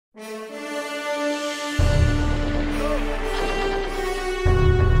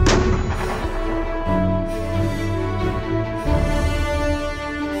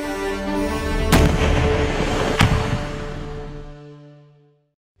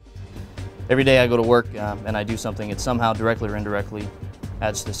Every day I go to work and I do something, it somehow directly or indirectly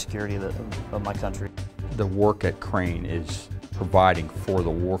adds to the security of my country. The work at Crane is providing for the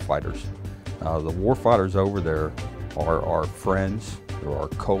warfighters. The warfighters over there are our friends, they're our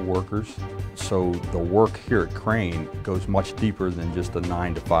co-workers. So the work here at Crane goes much deeper than just a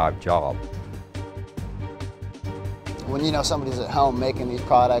 9-to-5 job. When you know somebody's at home making these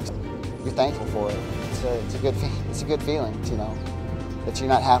products, you're thankful for it. It's a good feeling, you know, that you're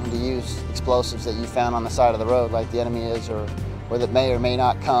not having to use explosives that you found on the side of the road like the enemy is, or that may or may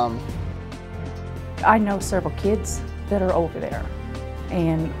not come. I know several kids that are over there,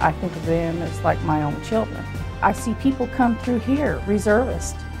 and I think of them as like my own children. I see people come through here,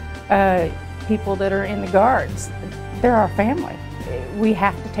 reservists, people that are in the guards. They're our family. We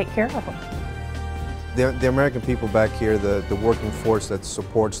have to take care of them. The American people back here, the working force that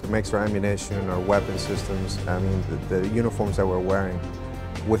supports, that makes our ammunition, our weapon systems, I mean, the uniforms that we're wearing,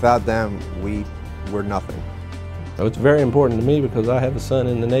 without them, we're nothing. It's very important to me because I have a son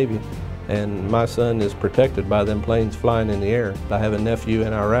in the Navy, and my son is protected by them planes flying in the air. I have a nephew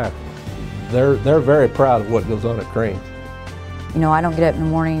in Iraq. They're very proud of what goes on at Crane. You know, I don't get up in the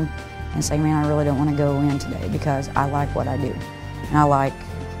morning and say, man, I really don't want to go in today, because I like what I do. And I like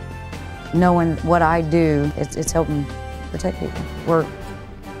knowing what I do, it's helping protect people. We're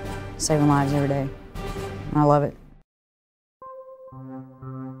saving lives every day, and I love it.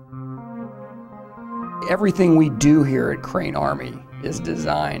 Everything we do here at Crane Army is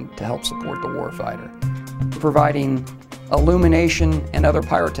designed to help support the warfighter, providing illumination and other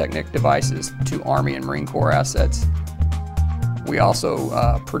pyrotechnic devices to Army and Marine Corps assets. We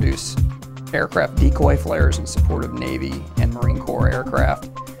also produce aircraft decoy flares in support of Navy and Marine Corps aircraft.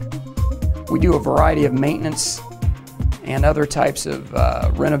 We do a variety of maintenance and other types of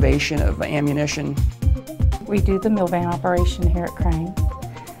renovation of ammunition. We do the mill van operation here at Crane.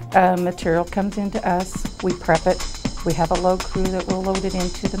 Material comes into us, we prep it. We have a load crew that will load it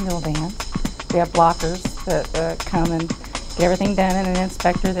into the mill van. We have blockers that come and get everything done, and an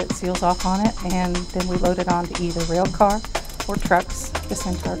inspector that seals off on it, and then we load it onto either rail car or trucks to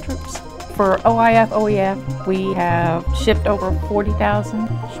send to our troops. For OIF, OEF, we have shipped over 40,000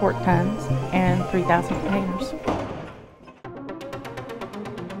 short tons and 3,000 containers.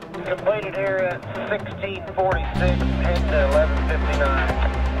 Completed here at 1646, head to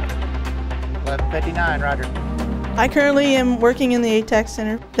 1159. 1159, roger. I currently am working in the ATAC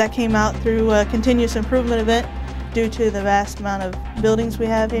Center. That came out through a continuous improvement event due to the vast amount of buildings we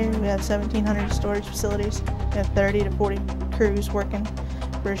have here. We have 1,700 storage facilities. We have 30 to 40 crews working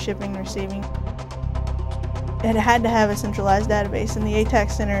for shipping and receiving. It had to have a centralized database, and the ATAC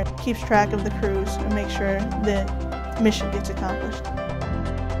Center keeps track of the crews and makes sure the mission gets accomplished.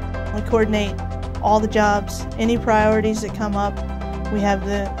 We coordinate all the jobs, any priorities that come up. We have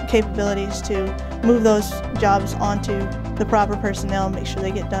the capabilities to move those jobs onto the proper personnel and make sure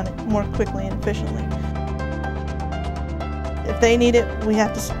they get done more quickly and efficiently. If they need it, we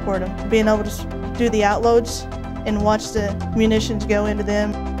have to support them. Being able to do the outloads and watch the munitions go into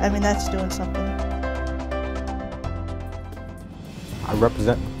them, I mean, that's doing something. I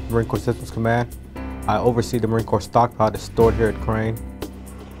represent Marine Corps Systems Command. I oversee the Marine Corps stockpile that's stored here at Crane.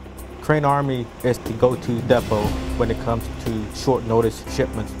 Crane Army is the go-to depot when it comes to short notice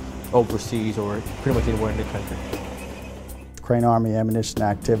shipments overseas or pretty much anywhere in the country. Crane Army ammunition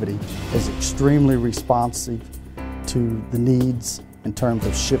activity is extremely responsive to the needs in terms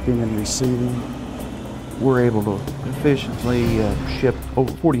of shipping and receiving. We're able to efficiently ship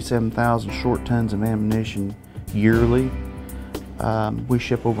over 47,000 short tons of ammunition yearly. We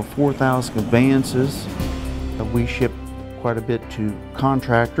ship over 4,000 conveyances. We ship quite a bit to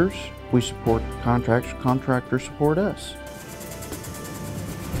contractors. We support contractors, contractors support us.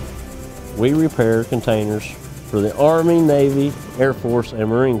 We repair containers for the Army, Navy, Air Force, and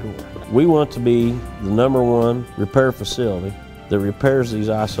Marine Corps. We want to be the #1 repair facility that repairs these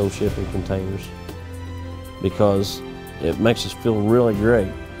ISO shipping containers, because it makes us feel really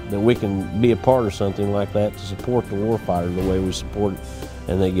great that we can be a part of something like that to support the warfighter the way we support it,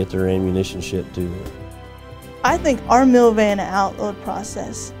 and they get their ammunition shipped to them. I think our mill van outload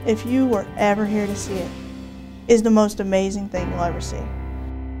process, if you were ever here to see it, is the most amazing thing you'll ever see.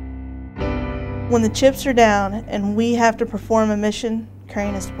 When the chips are down and we have to perform a mission,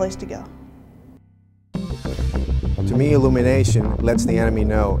 Crane is the place to go. To me, illumination lets the enemy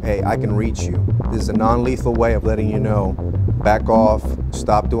know, hey, I can reach you. This is a non-lethal way of letting you know, back off,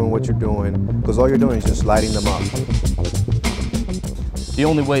 stop doing what you're doing, because all you're doing is just lighting them up. The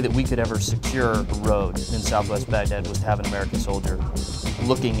only way that we could ever secure a road in southwest Baghdad was to have an American soldier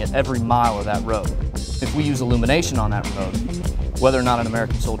looking at every mile of that road. If we use illumination on that road, Whether or not an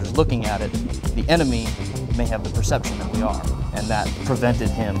American soldier is looking at it, the enemy may have the perception that we are, and that prevented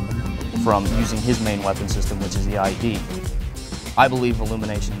him from using his main weapon system, which is the IED. I believe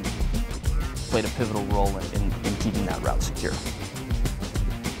illumination played a pivotal role in keeping that route secure.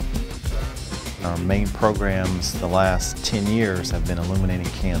 Our main programs the last 10 years have been illuminating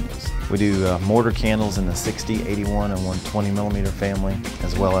candles. We do mortar candles in the 60, 81, and 120 millimeter family,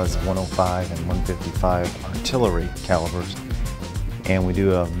 as well as 105 and 155 artillery calibers. And we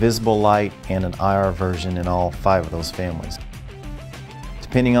do a visible light and an IR version in all 5 of those families.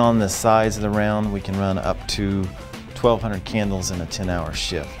 Depending on the size of the round, we can run up to 1,200 candles in a 10-hour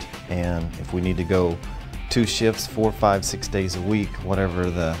shift. And if we need to go 2 shifts, 4, 5, 6 days a week, whatever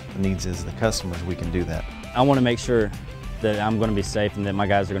the needs is of the customers, we can do that. I want to make sure that I'm going to be safe and that my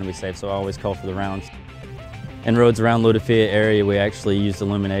guys are going to be safe, so I always call for the rounds. In roads around Lodefia area, we actually use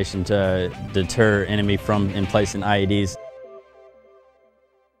illumination to deter enemy from placing IEDs.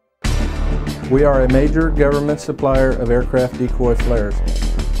 We are a major government supplier of aircraft decoy flares.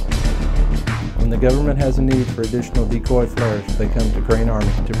 When the government has a need for additional decoy flares, they come to Crane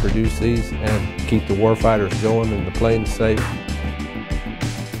Army to produce these and keep the warfighters going and the planes safe.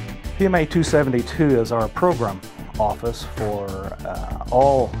 PMA 272 is our program office for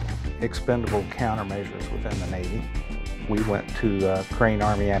all expendable countermeasures within the Navy. We went to Crane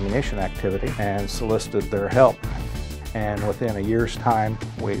Army ammunition activity and solicited their help. And within a year's time,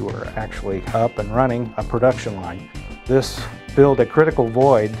 we were actually up and running a production line. This filled a critical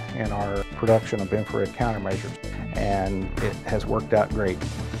void in our production of infrared countermeasures, and it has worked out great.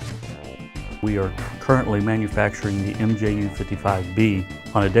 We are currently manufacturing the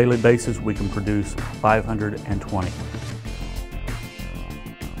MJU-55B. On a daily basis, we can produce 520.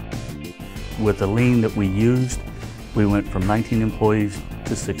 With the lean that we used, we went from 19 employees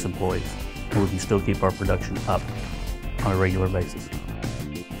to 6 employees, and we can still keep our production up on a regular basis.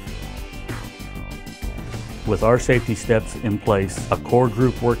 With our safety steps in place, a core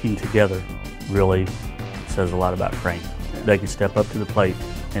group working together really says a lot about Crane. They can step up to the plate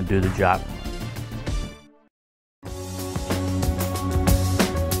and do the job.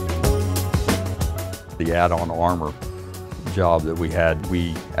 The add-on armor job that we had,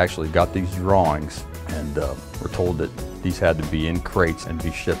 we actually got these drawings and were told that these had to be in crates and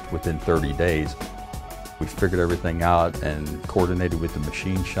be shipped within 30 days. We figured everything out and coordinated with the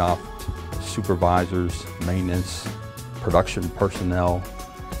machine shop, supervisors, maintenance, production personnel,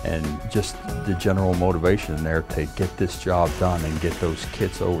 and just the general motivation there to get this job done and get those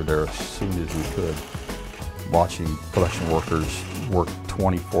kits over there as soon as we could. Watching production workers work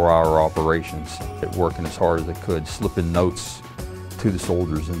 24-hour operations, working as hard as they could, slipping notes to the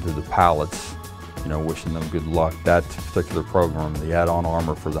soldiers into the pallets, you know, wishing them good luck. That particular program, the add-on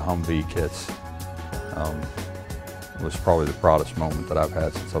armor for the Humvee kits, was probably the proudest moment that I've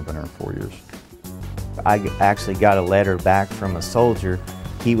had since I've been here 4 years. I actually got a letter back from a soldier.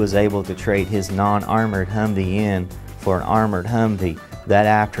 He was able to trade his non-armored Humvee in for an armored Humvee. That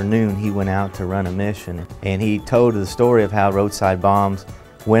afternoon he went out to run a mission, and he told the story of how roadside bombs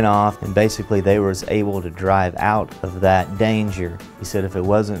went off and basically they were able to drive out of that danger. He said if it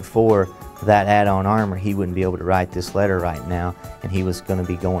wasn't for that add-on armor, he wouldn't be able to write this letter right now, and he was going to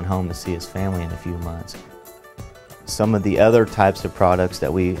be going home to see his family in a few months. Some of the other types of products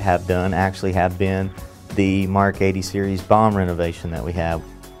that we have done actually have been the Mark 80 series bomb renovation that we have.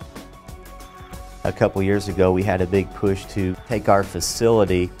 A couple years ago we had a big push to take our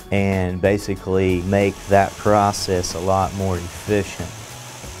facility and basically make that process a lot more efficient.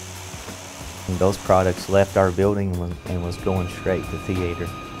 And those products left our building and was going straight to theater,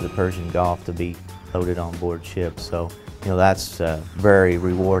 to the Persian Gulf, to be loaded on board ships. So, you know, that's very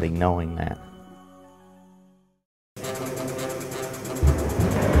rewarding knowing that.